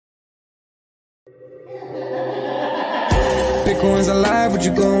Bitcoin's alive, what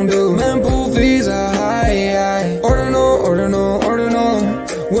you gon' do? Mempool fees are high. Ordinal, ordinal, ordinal.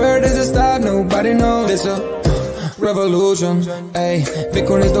 Where does it stop? Nobody knows. It's a revolution, ayy.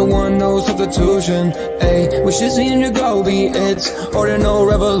 Bitcoin is the one, no substitution, ayy. We should see you go be it's Ordinal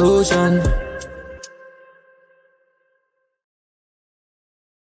Revolution.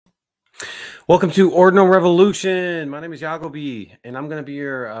 Welcome to Ordinal Revolution. My name is Yagobi, and I'm going to be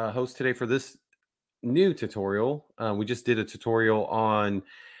your host today for this new tutorial. We just did a tutorial on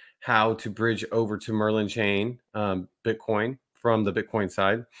how to bridge over to Merlin chain Bitcoin from the Bitcoin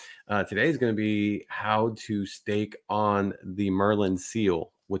side. Today is going to be how to stake on the Merlin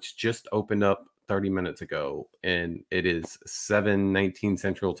Seal, which just opened up 30 minutes ago, and it is 7:19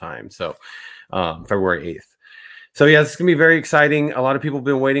 Central Time, so February 8th. So yeah, it's gonna be very exciting. A lot of people have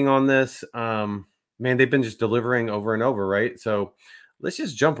been waiting on this. Man, they've been just delivering over and over, right? So let's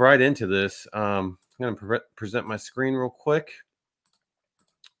just jump right into this. I'm gonna present my screen real quick.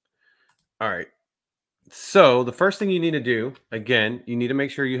 All right. So the first thing you need to do, again, you need to make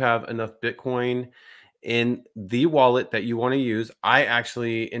sure you have enough Bitcoin in the wallet that you want to use. I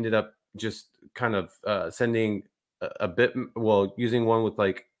actually ended up just kind of sending a bit, well, using one with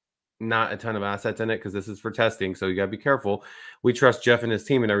like not a ton of assets in it, because this is for testing, so you got to be careful. We trust Jeff and his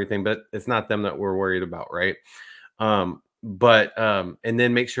team and everything, but it's not them that we're worried about, right? And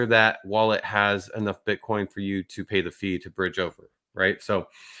then make sure that wallet has enough Bitcoin for you to pay the fee to bridge over, right? So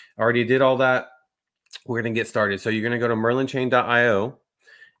I already did all that. We're going to get started. So you're going to go to merlinchain.io,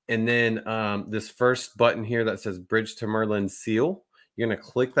 and then this first button here that says bridge to Merlin Seal, you're going to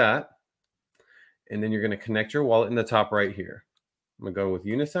click that, and then you're going to connect your wallet in the top right here. I'm going to go with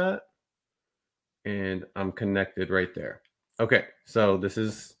Unisat, and I'm connected right there. Okay, so this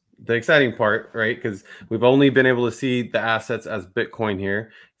is the exciting part, right? Because we've only been able to see the assets as Bitcoin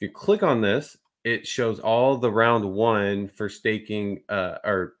here. If you click on this, it shows all the round one for staking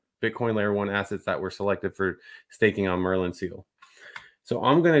or Bitcoin layer one assets that were selected for staking on Merlin Seal. So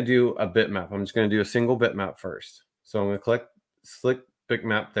I'm going to do a bitmap. I'm just going to do a single bitmap first. So I'm going to click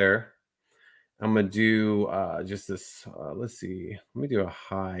bitmap there. I'm going to do just this. Let's see. Let me do a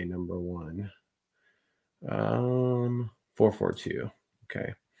high number one. 442.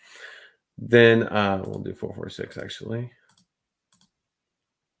 Okay. Then we'll do 446 actually.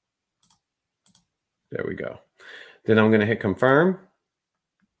 There we go. Then I'm going to hit confirm.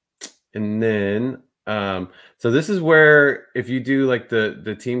 And then, so this is where, if you do like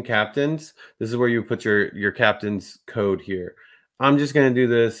the team captains, this is where you put your captain's code here. I'm just going to do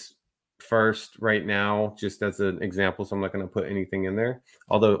this first right now, just as an example. So I'm not going to put anything in there,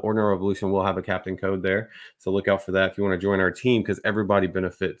 although Ordinal Revolution will have a captain code there. So look out for that if you want to join our team, because everybody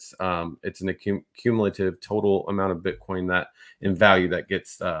benefits. It's an cumulative total amount of Bitcoin that in value that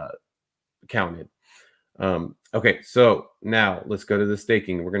gets counted. Okay, so now let's go to the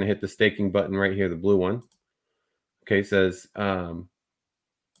staking. We're going to hit the staking button right here, the blue one. Okay, it says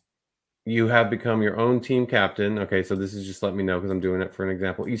you have become your own team captain. Okay, so this is just let me know because I'm doing it for an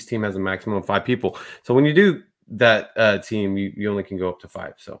example. Each team has a maximum of 5 people. So when you do that team, you only can go up to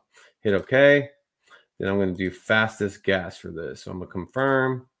 5. So hit OK. Then I'm going to do fastest gas for this. So I'm going to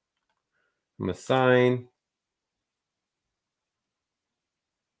confirm. I'm going to sign.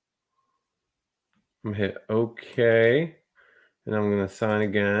 I'm going to hit OK. And I'm going to sign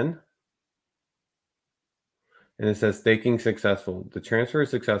again. And it says staking successful. The transfer is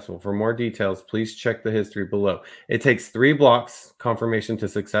successful. For more details, please check the history below. It takes 3 blocks confirmation to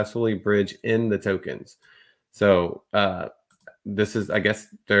successfully bridge in the tokens. So this is, I guess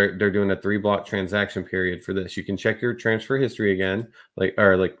they're doing a 3-block transaction period for this. You can check your transfer history again, like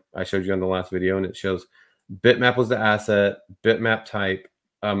I showed you on the last video, and it shows bitmap was the asset, bitmap type,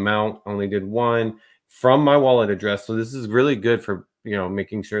 amount only did 1 from my wallet address. So this is really good for, you know,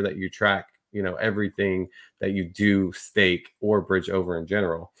 making sure that you track, you know, everything that you do stake or bridge over in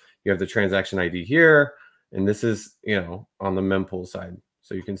general. You have the transaction ID here, and this is, you know, on the mempool side.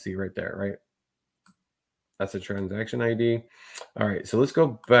 So you can see right there, right? That's a transaction ID. All right, so let's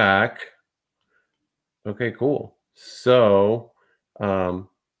go back. Okay, cool. So let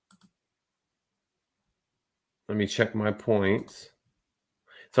me check my points.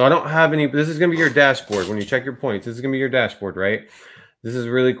 So I don't have any, this is gonna be your dashboard. When you check your points, this is gonna be your dashboard, right? This is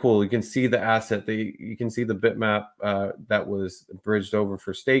really cool. You can see the asset. You can see the bitmap that was bridged over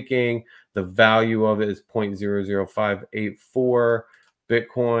for staking. The value of it is 0.00584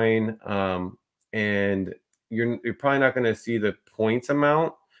 Bitcoin. And you're probably not going to see the points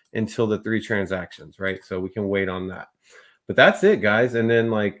amount until the 3 transactions, right? So we can wait on that. But that's it, guys. And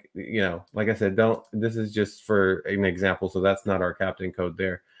then, like, you know, like I said, this is just for an example. So that's not our captain code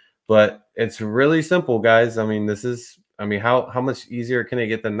there. But it's really simple, guys. I mean, this is I mean, how much easier can it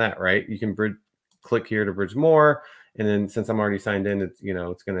get than that, right? You can click here to bridge more. And then since I'm already signed in, it's, you know,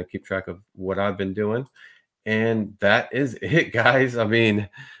 it's going to keep track of what I've been doing. And that is it, guys. I mean,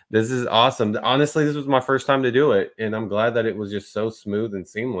 this is awesome. Honestly, this was my first time to do it, and I'm glad that it was just so smooth and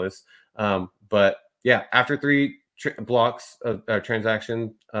seamless. But yeah, after 3 blocks of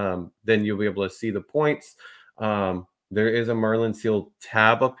transaction, then you'll be able to see the points. There is a Merlin Seal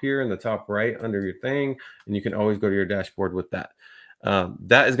tab up here in the top right under your thing, and you can always go to your dashboard with that.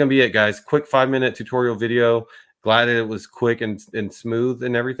 That is going to be it, guys. Quick 5-minute tutorial video. Glad that it was quick and smooth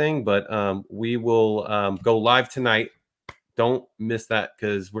and everything, but we will go live tonight. Don't miss that,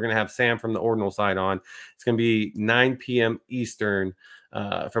 because we're going to have Sam from the Ordinal side on. It's going to be 9 p.m. Eastern,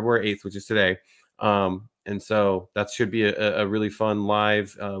 February 8th, which is today. And so that should be a really fun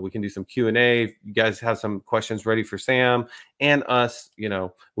live. We can do some Q&A. If you guys have some questions ready for Sam and us, you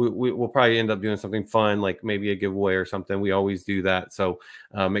know, we'll probably end up doing something fun, like maybe a giveaway or something. We always do that. So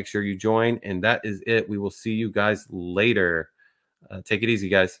make sure you join. And that is it. We will see you guys later. Take it easy,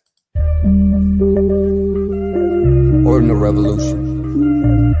 guys. Ordinal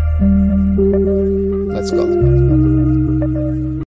Revolution. Let's go.